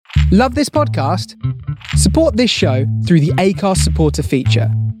Love this podcast? Support this show through the Acast supporter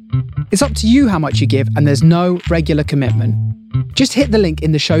feature. It's up to you how much you give, and there's no regular commitment. Just hit the link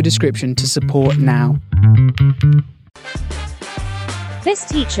in the show description to support now. This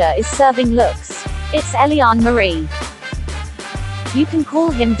teacher is serving looks. It's Eliane Marie. You can call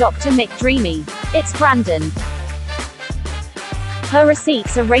him Dr. McDreamy. It's Brandon. Her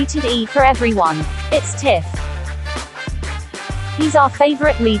receipts are rated E for everyone. It's Tiff. He's our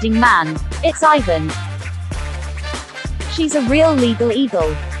favorite leading man. It's Ivan. She's a real legal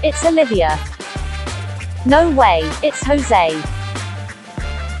eagle. It's Olivia. No way, it's Jose.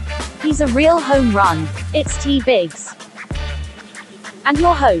 He's a real home run. It's T. Biggs. And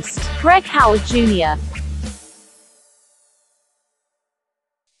your host, Greg Howard Jr.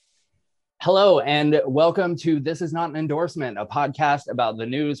 Hello, and welcome to This Is Not an Endorsement, a podcast about the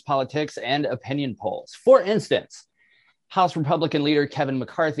news, politics, and opinion polls. For instance, House Republican leader Kevin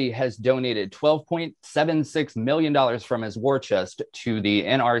McCarthy has donated $12.76 million from his war chest to the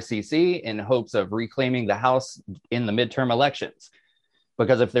NRCC in hopes of reclaiming the House in the midterm elections.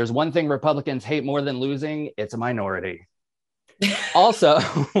 Because if there's one thing Republicans hate more than losing, it's a minority. Also,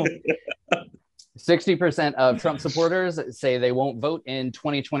 60% of Trump supporters say they won't vote in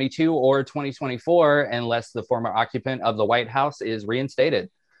 2022 or 2024 unless the former occupant of the White House is reinstated.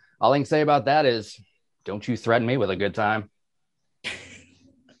 All I can say about that is, don't you threaten me with a good time.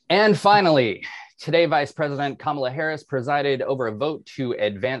 And finally, today, Vice President Kamala Harris presided over a vote to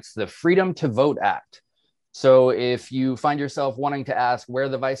advance the Freedom to Vote Act. So if you find yourself wanting to ask where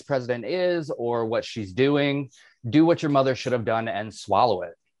the vice president is or what she's doing, do what your mother should have done and swallow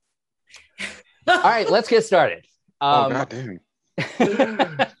it. All right, let's get started. Goddamn.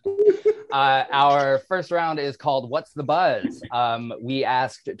 Our first round is called What's the Buzz? We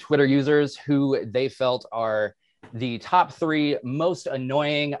asked Twitter users who they felt are the top 3 most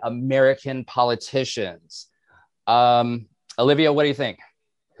annoying American politicians. Olivia, what do you think?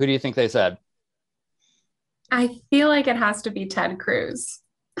 Who do you think they said? I feel like it has to be Ted Cruz.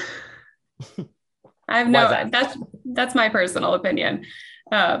 That's my personal opinion,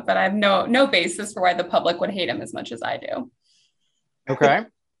 but I have no basis for why the public would hate him as much as I do. Okay.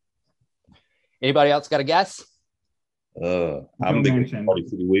 Anybody else got a guess? I'm thinking Party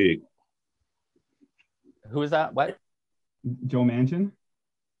City Wig. Who is that? What? Joe Manchin?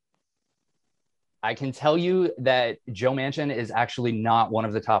 I can tell you that Joe Manchin is actually not one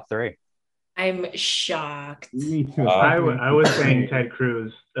of the top 3. I'm shocked. Me too. I was saying Ted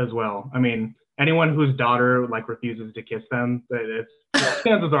Cruz as well. I mean, anyone whose daughter refuses to kiss them,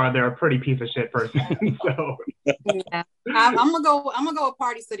 chances are they're a pretty piece of shit person. So yeah. I'm gonna go with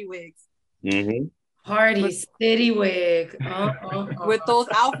Party City Wigs. Mm-hmm. Party City Wig. With those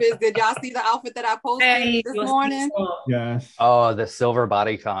outfits, did y'all see the outfit that I posted this morning? Yes. Oh, the silver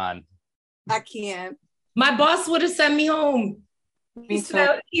bodycon. I can't. My boss would have sent me home. He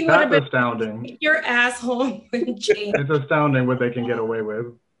would have been astounding. Your ass home and change. It's astounding what they can get away with.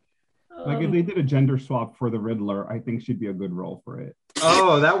 If they did a gender swap for the Riddler, I think she'd be a good role for it.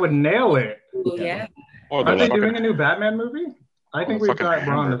 Oh, that would nail it. Yeah. Are they doing a new Batman movie? I think we're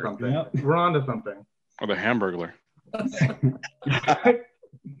on to something. Yep. We're on to something. Or the Hamburglar.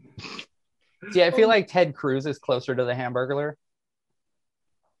 See, I feel like Ted Cruz is closer to the Hamburglar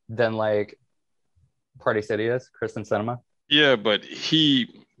than Party City is, Kristen Sinema. Yeah, but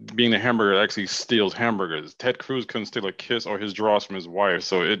he, being the hamburger, actually steals hamburgers. Ted Cruz couldn't steal a kiss or his draws from his wife,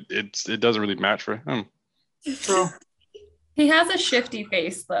 so it doesn't really match for him. True. He has a shifty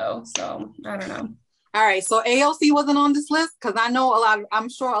face though, so I don't know. All right, so AOC wasn't on this list because I'm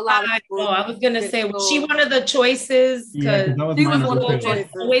sure a lot of people. I was gonna say, was she one of the choices? Because she was one of the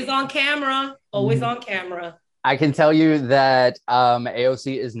choices. Always on camera. Always on camera. I can tell you that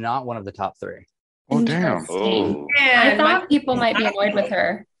AOC is not one of the top 3. Oh, damn. Oh. I thought people might be annoyed with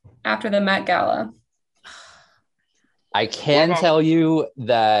her after the Met Gala. I can tell you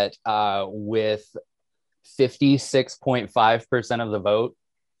that with 56.5% of the vote,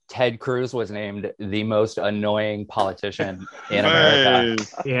 Ted Cruz was named the most annoying politician in America.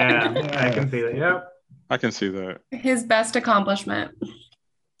 Yeah, I can see that. Yep. I can see that. His best accomplishment.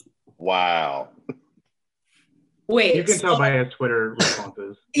 Wow. Wait. You can tell by his Twitter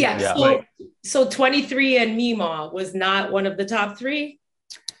responses. Yeah. So 23 and Mima was not one of the top 3?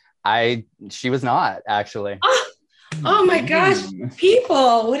 She was not, actually. Oh my gosh.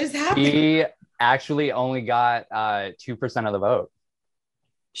 People, what is happening? He actually only got 2% of the vote.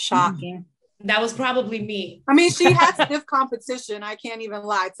 Shocking. That was probably me. I mean, she had stiff competition. I can't even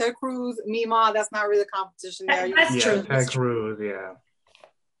lie. Ted Cruz, Mima, that's not really competition there. That's true. Ted Cruz, yeah.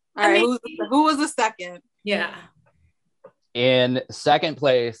 All right, who was the second? Yeah. In second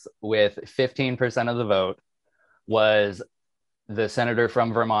place with 15% of the vote was the senator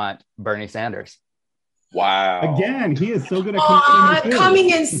from Vermont, Bernie Sanders. Wow. Again, he is so good at coming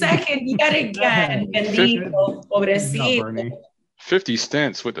in second yet again. Bendito, pobrecito. Bernie. 50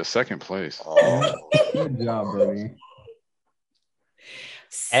 cents with the second place. Good job, Bernie.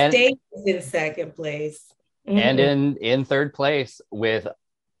 Stays in second place. And in third place with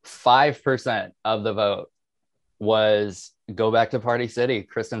 5% of the vote was go back to Party City,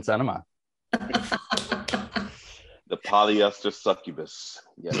 Kristen Sinema. The polyester succubus.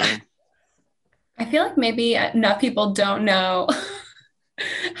 Yeah. I feel like maybe enough people don't know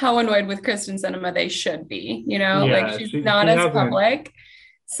how annoyed with Kristen Sinema they should be, you know, like she's not as public.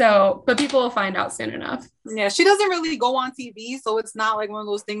 So, but people will find out soon enough. Yeah, she doesn't really go on TV, so it's not like one of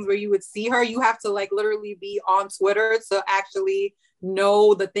those things where you would see her. You have to like literally be on Twitter to actually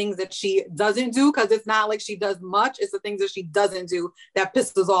know the things that she doesn't do, because it's not like she does much. It's the things that she doesn't do that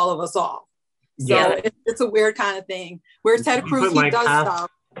pisses all of us off. So it's a weird kind of thing. Where Ted Cruz, he does stuff.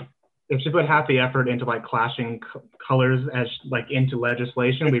 If she put half the effort into like clashing colors as like into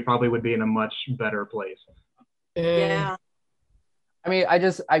legislation, we probably would be in a much better place. Yeah. I mean,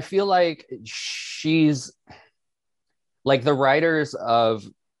 I feel like she's like the writers of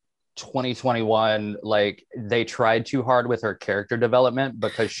 2021, like they tried too hard with her character development,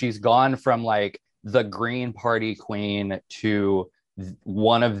 because she's gone from like the Green Party queen to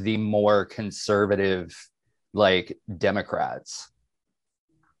one of the more conservative like Democrats.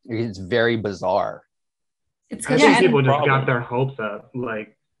 It's very bizarre. It's I think people just got their hopes up.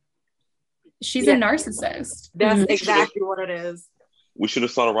 Like she's a narcissist. That's exactly what it is. We should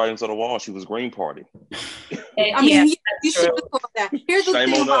have saw the writings on the wall. She was Green Party. I mean, you should have thought that. Here's the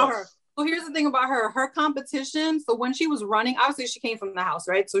thing about her. So here's the thing about her. Her competition. So when she was running, obviously she came from the House,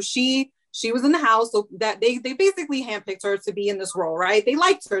 right? So she was in the House. So that they basically handpicked her to be in this role, right? They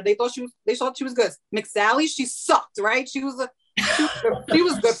liked her. They thought she was good. McSally, she sucked, right? She was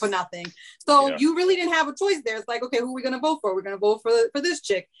good for nothing. So you really didn't have a choice there. It's like, okay, who are we gonna vote for? We're gonna vote for this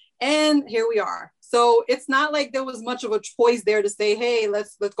chick. And here we are. So it's not like there was much of a choice there to say, hey,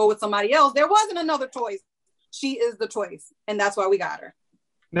 let's go with somebody else. There wasn't another choice. She is the choice. And that's why we got her.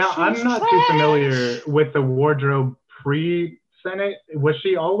 Now, I'm not too familiar with the wardrobe pre-Senate. Was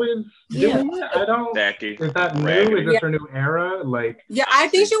she always doing it? I don't. Is that new? Is this her new era? Like. Yeah, I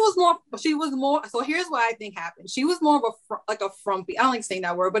think she was more. So here's what I think happened. She was more of a frumpy. I don't like saying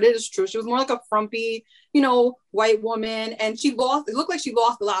that word, but it is true. She was more like a frumpy, white woman, and it looked like she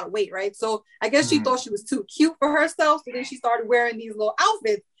lost a lot of weight, right? So I guess she thought she was too cute for herself. So then she started wearing these little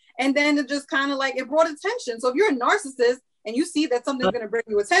outfits, and then it just kind of like it brought attention. So if you're a narcissist and you see that something's going to bring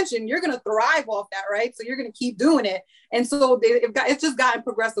you attention, you're going to thrive off that, right? So you're going to keep doing it. And so it's just gotten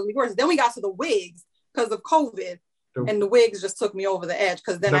progressively worse. Then we got to the wigs because of COVID, and the wigs just took me over the edge.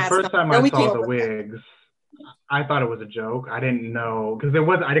 Because then the first time I saw the wigs, I thought it was a joke. I didn't know, because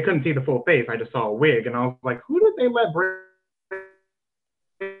I couldn't see the full face. I just saw a wig, and I was like, who did they let bring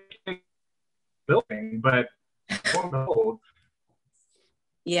building? But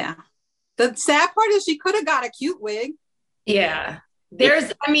yeah, the sad part is she could have got a cute wig. Yeah,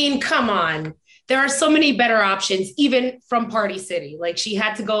 come on. There are so many better options, even from Party City. Like she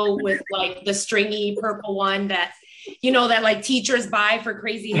had to go with like the stringy purple one that like teachers buy for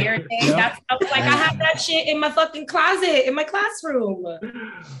crazy hair day. I have that shit in my fucking closet in my classroom.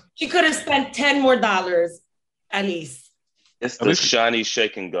 She could have spent $10 more at least. It's the shiny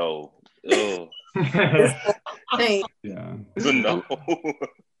shake and go. Oh. Yeah. No.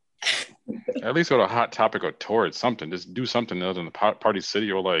 At least go to Hot Topic or towards something. Just do something other than the Party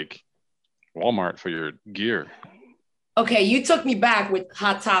City or like Walmart for your gear. Okay, you took me back with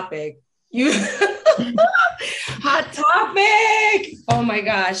Hot Topic. Hot Topic! Oh my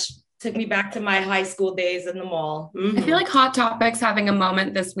gosh. Took me back to my high school days in the mall. Mm-hmm. I feel like Hot Topic's having a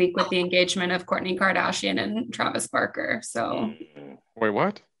moment this week with the engagement of Kourtney Kardashian and Travis Barker. So wait,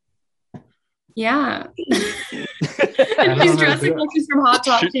 what? Yeah. And she's dressing like she's from Hot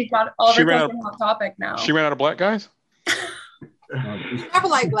Topic. She got all of her clothes from Hot Topic now. She ran out of black guys? Never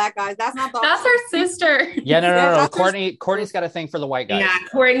like black guys. That's her sister. Yeah, no. Kourtney's got a thing for the white guys. Yeah,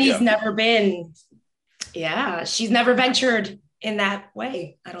 Kourtney's never been. Yeah, she's never ventured in that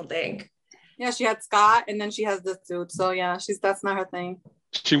way, I don't think. Yeah, she had Scott, and then she has this dude. So yeah, that's not her thing.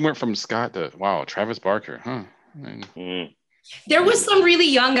 She went from Scott to Travis Barker, huh? There was some really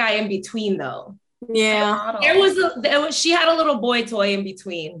young guy in between, though. Yeah, she had a little boy toy in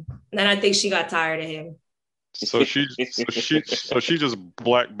between, and then I think she got tired of him. So she's just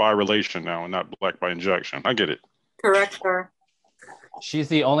black by relation now, and not black by injection. I get it. Correct her. She's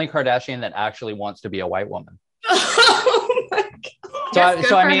the only Kardashian that actually wants to be a white woman.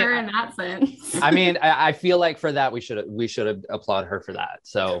 I mean, her in that sense. I mean, I feel like for that we should applaud her for that.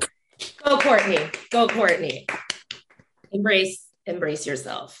 So go Courtney. Embrace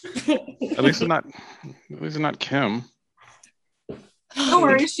yourself. At least it's not Kim. Don't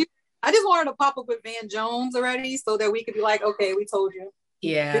worry. I just wanted to pop up with Van Jones already so that we could be like, okay, we told you.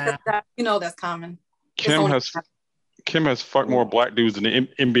 Yeah. That's common. Kim has fucked more black dudes than the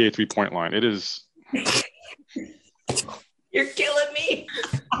NBA 3-point line. It is. You're killing me.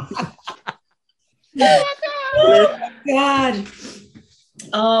 Oh, God.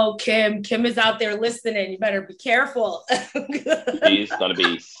 Oh, Kim is out there listening. You better be careful. She's gonna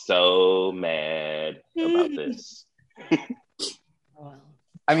be so mad about this.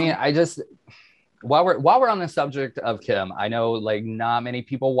 I mean, while we're on the subject of Kim, I know like not many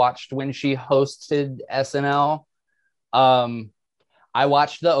people watched when she hosted SNL. I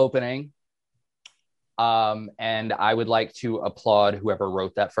watched the opening, and I would like to applaud whoever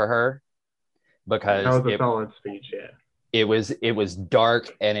wrote that for her, because that was a solid speech. Yeah. It was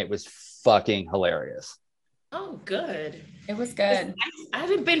dark and it was fucking hilarious. Oh, good. It was good. I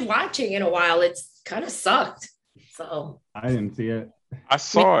haven't been watching in a while. It's kind of sucked. So I didn't see it. I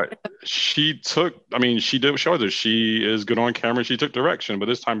saw it. She did show that she is good on camera. She took direction, but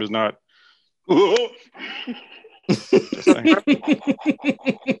this time is not.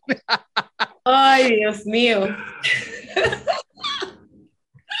 Ay, Dios mío.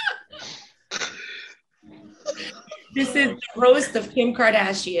 This is the roast of Kim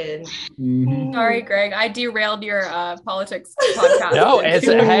Kardashian. Mm-hmm. Sorry, Greg. I derailed your politics podcast. No, it's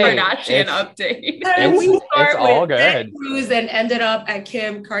Kardashian update. It's all good. Ted Cruz and ended up at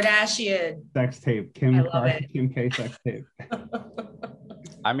Kim Kardashian. Sex tape. Kim K sex tape.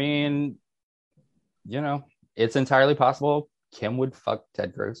 I mean, it's entirely possible Kim would fuck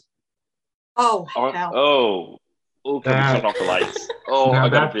Ted Cruz. Oh, can we shut off the lights? Oh, I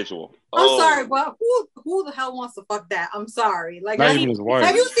got a visual. I'm sorry, but who the hell wants to fuck that? I'm sorry. Like, have you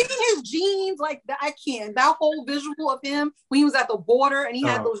seen his jeans? Like, I can't. That whole visual of him when he was at the border and he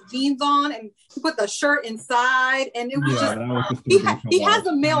had those jeans on and he put the shirt inside and it was he has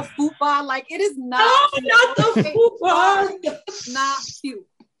a male fupa. Like, it is not. Not the fupa. Not cute.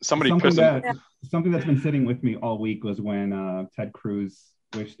 Something that's been sitting with me all week was when Ted Cruz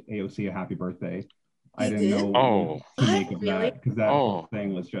wished AOC a happy birthday. I didn't know what to make of that, because that whole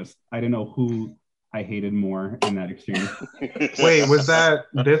thing was just, I didn't know who I hated more in that exchange. Wait, was that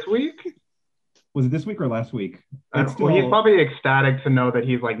this week? Was it this week or last week? He's probably ecstatic to know that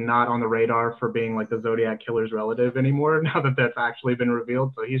he's like not on the radar for being like the Zodiac killer's relative anymore now that that's actually been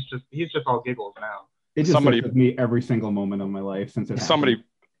revealed. So he's just all giggles now. It just sticks with me every single moment of my life since it happened.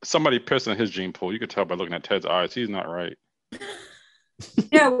 Somebody pissed in his gene pool. You could tell by looking at Ted's eyes. He's not right.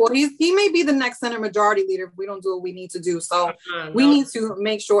 Yeah, well, he may be the next Senate Majority Leader if we don't do what we need to do. So we need to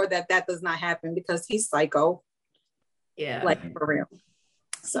make sure that does not happen because he's psycho. Yeah, like for real.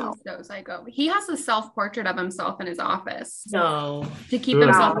 So psycho. He has a self-portrait of himself in his office. No, to keep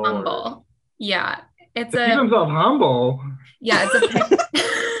himself humble. Yeah, keep himself humble. Yeah,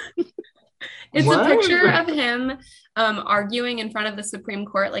 it's a picture of him arguing in front of the Supreme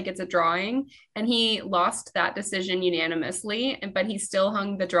Court like it's a drawing, and he lost that decision unanimously, but he still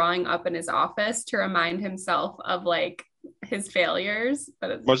hung the drawing up in his office to remind himself of like his failures.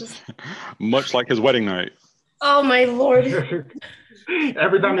 But it's much like his wedding night. Oh my Lord.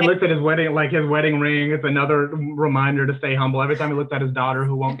 Every time he looks at his wedding ring, it's another reminder to stay humble. Every time he looks at his daughter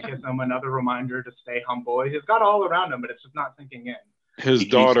who won't kiss him, another reminder to stay humble. He's got all around him, but it's just not sinking in. His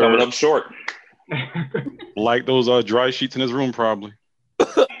daughter coming up short. Like those dry sheets in his room, probably.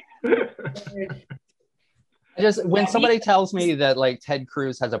 When somebody tells me that like Ted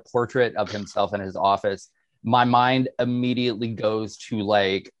Cruz has a portrait of himself in his office, my mind immediately goes to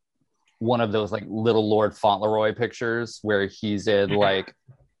like one of those like little Lord Fauntleroy pictures where he's in like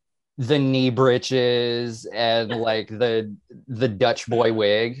the knee breeches and like the Dutch boy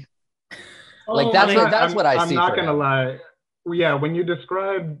wig. Like that's what I see. I'm not gonna lie. Yeah, when you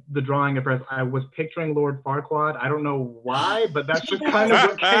described the drawing at first, I was picturing Lord Farquaad. I don't know why, but that's just kind of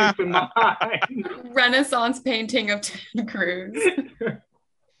what came to mind. Renaissance painting of Ted Cruz.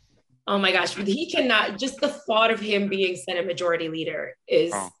 Oh my gosh, he cannot. Just the thought of him being Senate Majority Leader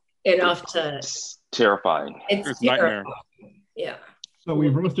is enough to. It's terrifying. It's terrifying. Yeah. So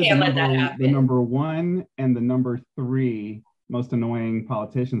we've roasted the number 1 and the number 3 most annoying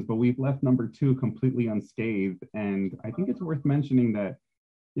politicians, but we've left number 2 completely unscathed. And I think it's worth mentioning that,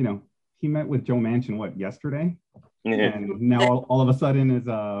 he met with Joe Manchin, yesterday? And now all of a sudden is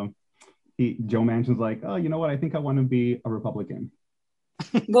Joe Manchin's like, oh, you know what? I think I want to be a Republican.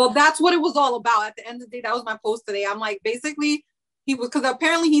 Well, that's what it was all about. At the end of the day, that was my post today. I'm like, basically, because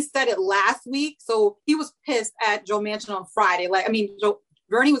apparently he said it last week. So he was pissed at Joe Manchin on Friday.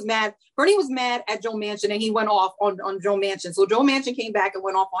 Bernie was mad. Bernie was mad at Joe Manchin, and he went off on Joe Manchin. So Joe Manchin came back and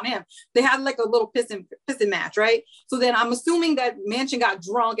went off on him. They had like a little pissing match, right? So then I'm assuming that Manchin got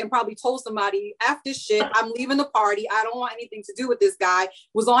drunk and probably told somebody, "F this shit, I'm leaving the party. I don't want anything to do with this guy."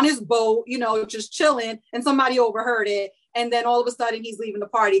 Was on his boat, just chilling, and somebody overheard it. And then all of a sudden he's leaving the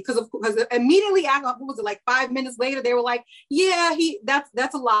party because immediately after, what was it, like 5 minutes later, they were like, "Yeah,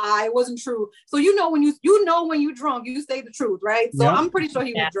 that's a lie. It wasn't true." So when you drunk, you say the truth, right? So I'm pretty sure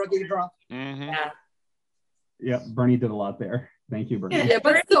he was drunk. Mm-hmm. Yeah, Bernie did a lot there. Thank you, Bernie. Yeah,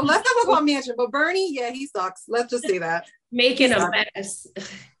 but so let's talk about Manchin. But Bernie, he sucks. Let's just say that. Making a mess.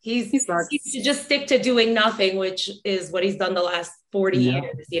 He sucks. He should just stick to doing nothing, which is what he's done the last 40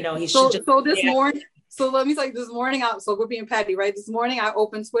 years. He should just. So this morning. So let me tell you, this morning, so we're being petty, right? This morning I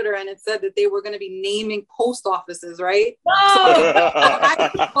opened Twitter and it said that they were going to be naming post offices, right? Oh! So I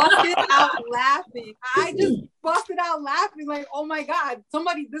busted out laughing. Like, oh my God,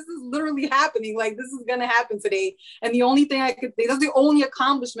 this is literally happening. Like, this is going to happen today. And the only thing that's the only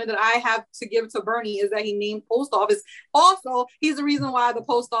accomplishment that I have to give to Bernie is that he named post office. Also, he's the reason why the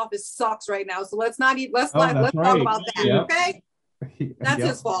post office sucks right now. So let's talk about that, okay? That's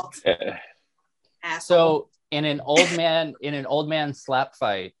his fault. Asshole. So in an old man slap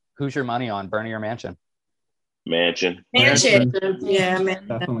fight, who's your money on, Bernie or Manchin? Manchin. Yeah,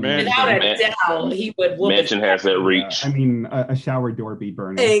 Manchin. Without a doubt, he would. Manchin has that reach. I mean, a shower door beat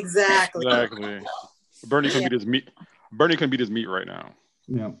Bernie. Exactly. Bernie can beat his meat. Bernie can beat his meat right now.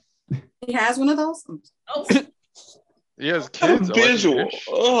 Yeah. He has one of those. Oh. He has kids. Visual.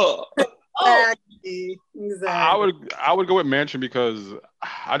 Exactly. I would go with Manchin because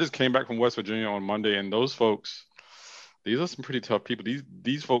I just came back from West Virginia on Monday, and those folks, these are some pretty tough people.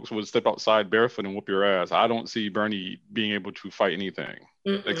 These folks would step outside barefoot and whoop your ass. I don't see Bernie being able to fight anything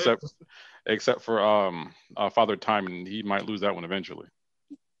except for Father Time, and he might lose that one eventually.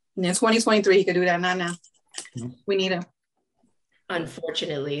 In 2023, he could do that. Not now. We need him.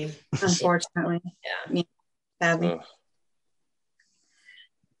 Unfortunately. Yeah. Sadly.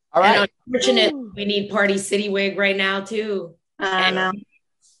 All right. And unfortunately, we need Party City Wig right now too. I know.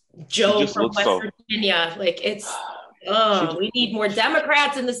 Joe from West Virginia. Like we need more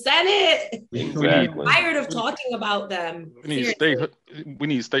Democrats in the Senate. Exactly. I'm tired of talking about them. We need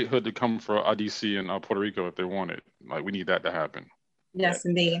statehood to come for DC and Puerto Rico if they want it. Like, we need that to happen. Yes,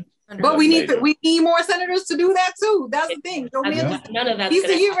 indeed. But we need more senators to do that too. That's the thing. None of that.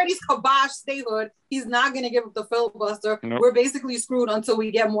 He already kiboshed statehood. He's not going to give up the filibuster. Nope. We're basically screwed until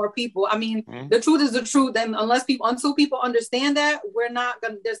we get more people. I mean, the truth is the truth, and until people understand that,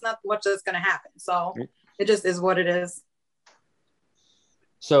 there's not much that's going to happen. So it just is what it is.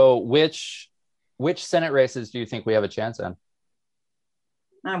 So which Senate races do you think we have a chance in?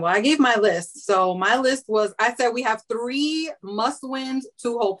 Well, I gave my list. So my list was, I said we have 3 must-wins,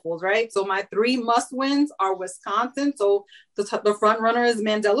 2 hopefuls, right? So my 3 must-wins are Wisconsin. So the front runner is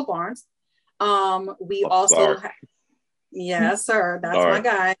Mandela Barnes. We also have, yes, sir. That's my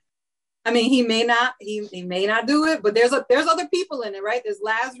guy. I mean, he may not do it, but there's other people in it, right? There's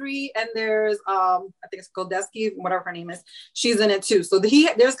Lasry and there's I think it's Goldeski, whatever her name is. She's in it too. So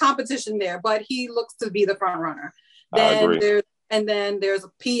there's competition there, but he looks to be the front runner. Then there's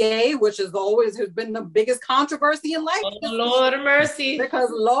PA, which has been the biggest controversy in life. Oh, Lord of mercy. Because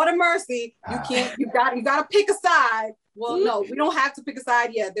Lord of mercy, you got to pick a side. Well, no, we don't have to pick a side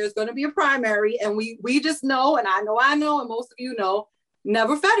yet. There's going to be a primary, and we just know, and I know, and most of you know,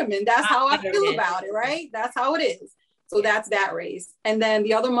 never Fetterman. That's how I feel about it, right? That's how it is. So that's that race. And then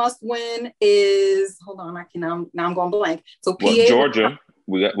the other must win is, hold on, now I'm going blank. So PA, Georgia.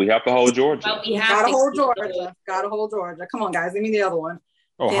 We have to hold Georgia. Well, we have to hold Georgia. Gotta hold Georgia. Come on, guys. Give me the other one.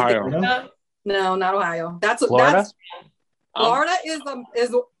 Ohio. No, not Ohio. Florida. Florida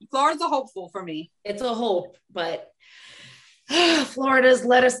Florida's a hopeful for me. It's a hope, but Florida's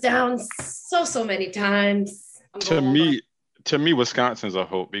let us down so many times. To me, Wisconsin's a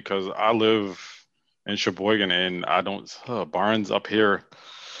hope because I live in Sheboygan and I don't Barnes up here.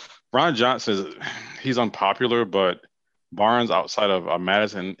 Ron Johnson, he's unpopular, but Barnes outside of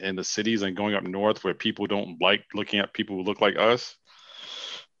Madison in the cities and going up north where people don't like looking at people who look like us,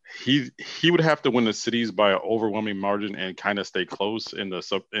 he would have to win the cities by an overwhelming margin and kind of stay close in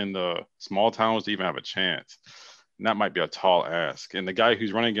the small towns to even have a chance. And that might be a tall ask. And the guy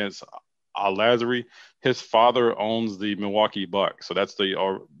who's running against Lasry, his father owns the Milwaukee Bucks, so that's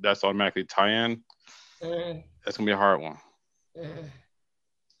automatically tie-in. That's gonna be a hard one.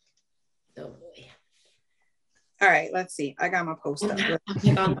 Oh boy. All right, let's see. I got my post up. On that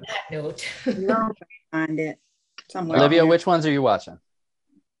note. No, find it. Olivia, which ones are you watching?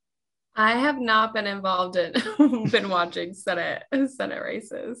 I have not been involved in been watching Senate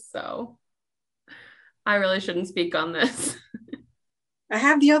races, so I really shouldn't speak on this. I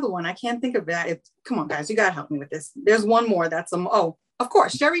have the other one. I can't think of that. Come on, guys, you gotta help me with this. There's one more. That's of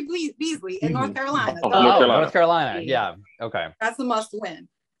course, Sherry Beasley in North Carolina. North Carolina. Yeah. Okay. That's a must win.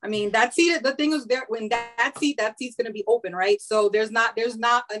 I mean, that seat. The thing is, there when that seat's going to be open, right? So there's not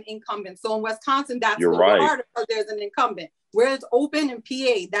an incumbent. So in Wisconsin, that's a little harder because there's an incumbent. Where it's open in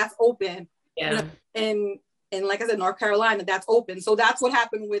PA, that's open. Yeah. And like I said, North Carolina, that's open. So that's what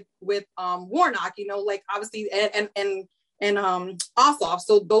happened with Warnock. Like obviously and Ossoff.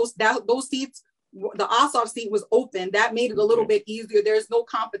 So those seats. The Ossoff seat was open. That made it a little bit easier. There's no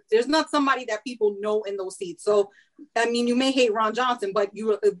there's not somebody that people know in those seats. So, I mean, you may hate Ron Johnson, but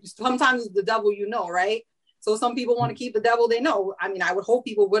sometimes it's the devil right? So some people want to keep the devil they know. I mean, I would hope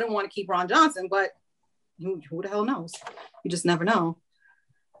people wouldn't want to keep Ron Johnson, but who the hell knows? You just never know.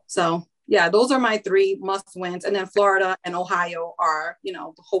 So, yeah, those are my 3 must wins. And then Florida and Ohio are,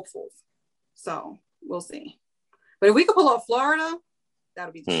 the hopefuls. So we'll see. But if we could pull off Florida,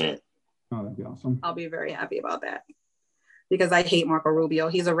 that'll be the shit. Oh, that'd be awesome. I'll be very happy about that because I hate Marco Rubio.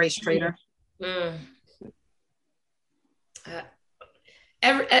 He's a race traitor.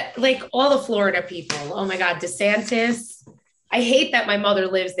 Like all the Florida people. Oh my God, DeSantis. I hate that my mother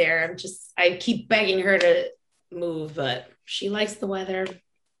lives there. I keep begging her to move, but she likes the weather.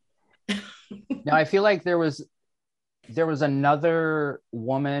 Now, I feel like there was another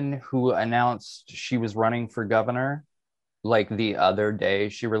woman who announced she was running for governor. Like the other day,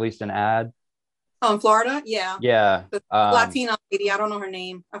 she released an ad. Oh, in Florida? Yeah. Yeah. The Latina lady. I don't know her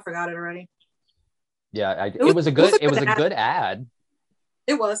name. I forgot it already. Yeah, it was a good ad.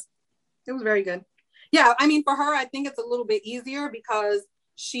 It was very good. Yeah, I mean, for her, I think it's a little bit easier because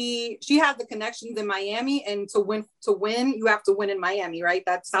she has the connections in Miami, and to win, you have to win in Miami, right?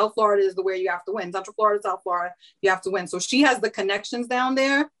 That South Florida is where you have to win. Central Florida, South Florida, you have to win. So she has the connections down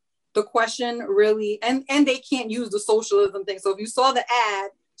there. The question really, and they can't use the socialism thing. So if you saw the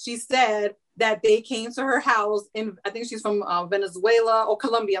ad, she said that they came to her house I think she's from Venezuela or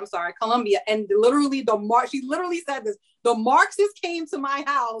Colombia. I'm sorry, Colombia. And literally she literally said this, the Marxists came to my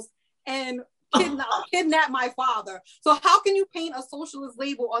house and kidnapped my father. So how can you paint a socialist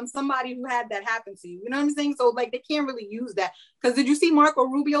label on somebody who had that happen to you? You know what I'm saying? So like, they can't really use that. Because did you see Marco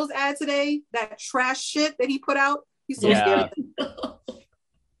Rubio's ad today? That trash shit that he put out? He's so scary.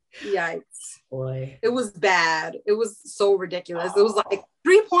 Yikes. Boy. It was bad. It was so ridiculous. It was like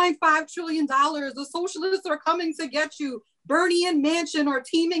 $3.5 trillion. The socialists are coming to get you. Bernie and Manchin are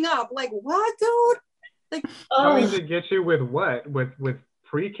teaming up. Like, what, dude? Like, coming to get you with what? With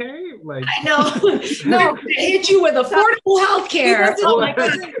pre-K? Like, I know. No, hit you with affordable health care.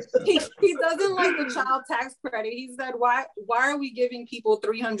 He doesn't like the child tax credit. He said, why are we giving people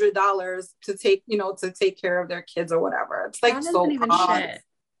 $300 to take care of their kids or whatever? It's like so odd.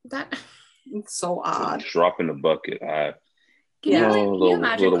 It's so odd. Drop in the bucket. Can you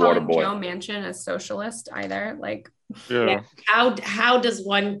imagine calling Joe Manchin a socialist either? Like, yeah. How does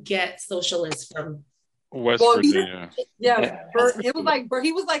one get socialist from West Virginia? It was like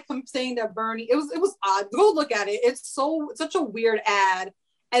he was like saying that Bernie. It was odd. Go look at it. It's such a weird ad.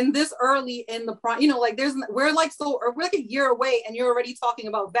 And this early in the we're like a year away, and you're already talking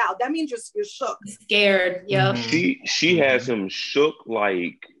about Val. That means you're shook, scared. Yeah. She has him shook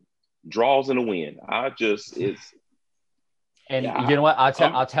like draws in the wind. You know what?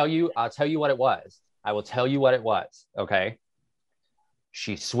 I'll tell you what it was. I will tell you what it was. Okay.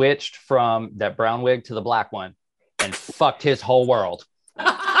 She switched from that brown wig to the black one and fucked his whole world.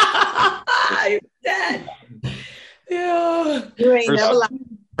 I'm dead. Yeah. You ain't never lied.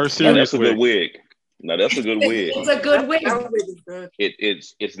 Her serious wig. That's a good wig. No, that's a good wig. It's a good wig.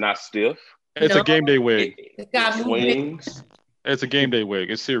 It's not stiff. It's a game day wig. It's got swings. It's a game day wig.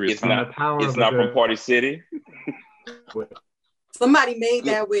 It's serious. It's not from Party City. Somebody made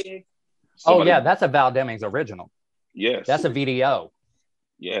that wig. That's a Val Demings original. Yes. That's a VDO.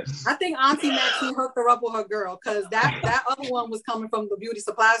 Yes. I think Auntie Maxine hooked her up with her girl because that other one was coming from the beauty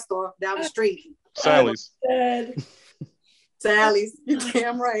supply store down the street. Sally's. Sally's. You're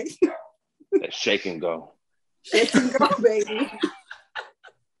damn right. That shake and go. Shake and go, baby.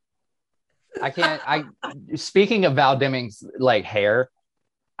 Speaking of Val Demings, like hair,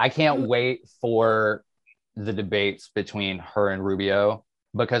 I can't wait for the debates between her and Rubio,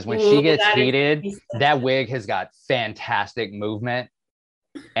 because when she gets heated, that wig has got fantastic movement.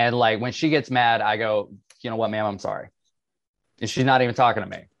 And like when she gets mad, I go, you know what, ma'am, I'm sorry. And she's not even talking to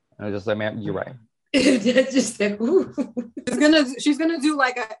me. And I'm just like, ma'am, you're right. Just like, she's gonna do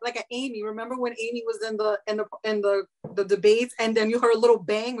like a Amy. Remember when Amy was in the debates, and then you heard a little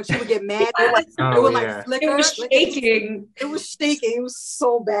bang when she would get mad? It would like flicker. It was shaking. It was shaking. It was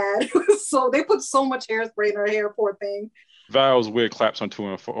so bad. They put so much hairspray in her hair. Poor thing. Val's wig claps on 2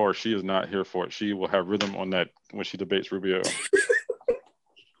 and 4, or she is not here for it. She will have rhythm on that when she debates Rubio.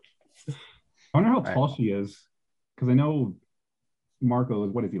 I wonder how tall she is, because I know Marco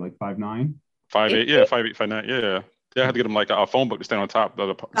is, what is he, like 5'9"? 5'8", yeah, 5'8", 5'9", yeah. I had to get him like a phone book to stand on top of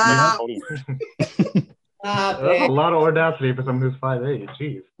the podium. That's a lot of audacity for someone who's 5'8".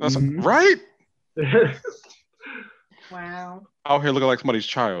 Jeez. That's right? Wow. Out here looking like somebody's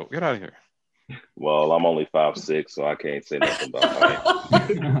child. Get out of here. Well, I'm only 5'6", so I can't say nothing about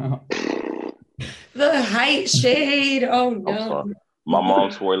height. The height shade. Oh no. My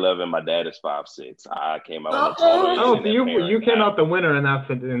mom's 4'11", my dad is 5'6". I came out. So you came out the winner in that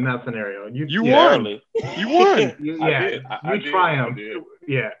scenario. You won. You won. You triumphed.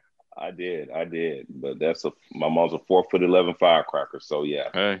 Yeah. I did. But my mom's a 4'11" firecracker. So yeah.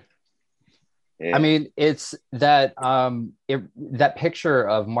 Hey. Yeah. I mean, it's that that picture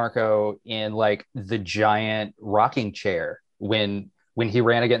of Marco in like the giant rocking chair when he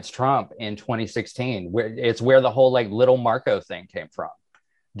ran against Trump in 2016, where the whole like little Marco thing came from.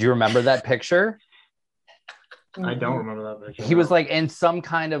 Do you remember that picture? I don't remember that picture. He was like in some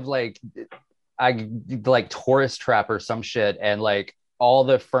kind of like tourist trap or some shit, and like all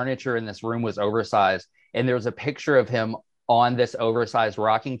the furniture in this room was oversized, and there was a picture of him on this oversized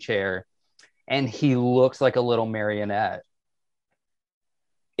rocking chair, and he looks like a little marionette.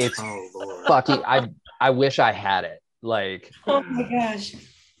 It's fucking. I wish I had it. Like, oh my gosh,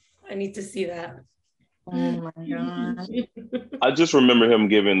 I need to see that. Oh my god! I just remember him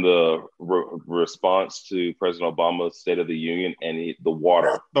giving the response to President Obama's State of the Union, and the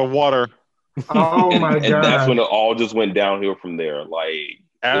water. The water. Oh my god! And that's when it all just went downhill from there. Like,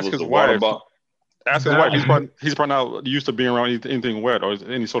 ask his wife. Ask his wife. He's probably not used to being around anything wet or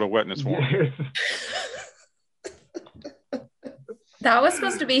any sort of wetness for him. That was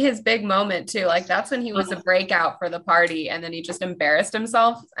supposed to be his big moment too. Like that's when he was a breakout for the party, and then he just embarrassed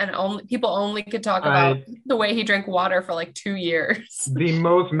himself, and people only could talk about the way he drank water for like 2 years. The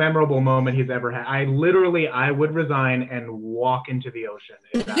most memorable moment he's ever had. I would resign and walk into the ocean.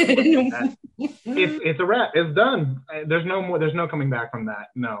 It's a wrap. It's done. There's no more. There's no coming back from that.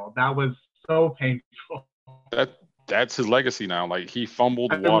 No, that was so painful. That's his legacy now. Like he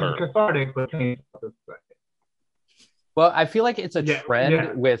fumbled water. It was cathartic, but painful. Well, I feel like it's a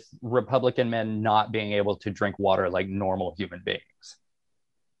trend with Republican men not being able to drink water like normal human beings.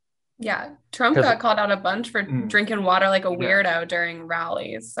 Yeah, Trump got called out a bunch for drinking water like a weirdo during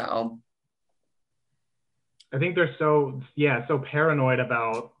rallies. So I think they're so paranoid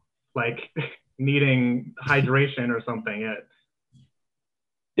about like needing hydration or something.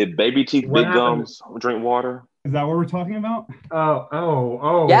 Did Baby Teeth Big Gums drink water? Is that what we're talking about?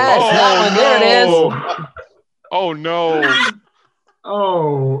 Oh. Yes, that one. There it is. Oh no!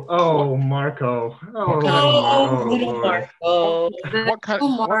 Oh, Marco! Little Marco!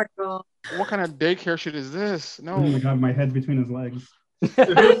 What kind of daycare shit is this? No! Oh my god, my head's between his legs.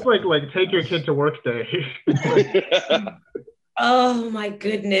 It's like take your kid to work day. Oh my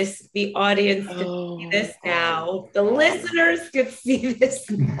goodness! The audience can see this now. The listeners can see this.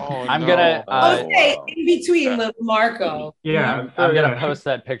 I'm gonna in between little Marco. Yeah, I'm gonna post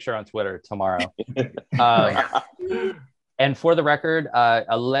that picture on Twitter tomorrow. And for the record,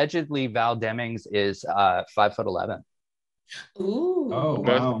 allegedly Val Demings is 5'11". Ooh! Oh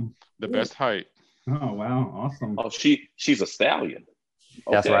wow! The best height. Oh wow! Awesome. Oh, she's a stallion.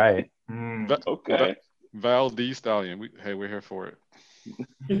 Okay. That's right. Okay. Val D Stallion. We're here for it.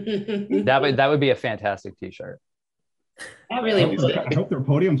 That would be a fantastic T-shirt. That really would. I hope their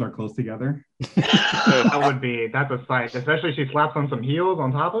podiums are close together. That's a sight. Especially she slaps on some heels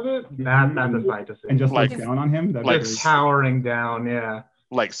on top of it. That's a sight to see. And just like down on him. Like towering down, yeah.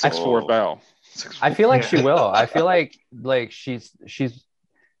 Like 6'4" Val. I feel like she will. I feel like she's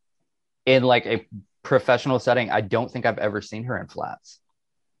in like a professional setting. I don't think I've ever seen her in flats.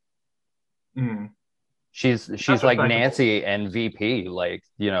 She's like Nancy and VP, like,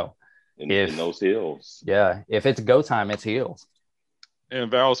 you know, in those heels. Yeah, if it's go time, it's heels. And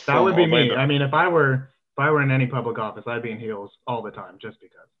Val's from that would be Orlando. me. I mean, if I were in any public office, I'd be in heels all the time, just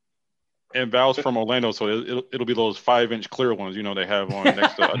because. And Val's from Orlando, so it'll be those 5-inch clear ones, you know, they have on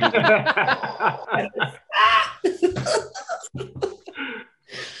next to.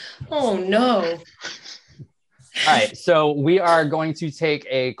 Oh no! All right, so we are going to take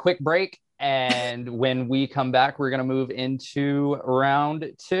a quick break. And when we come back, we're going to move into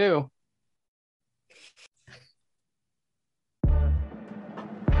round 2.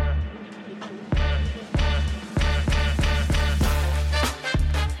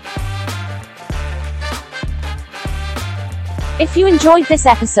 If you enjoyed this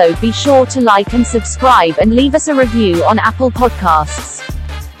episode, be sure to like and subscribe and leave us a review on Apple Podcasts.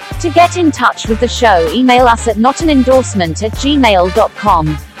 To get in touch with the show, email us at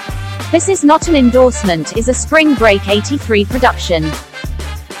notanendorsement@gmail.com. This Is Not an Endorsement is a Spring Break 83 production.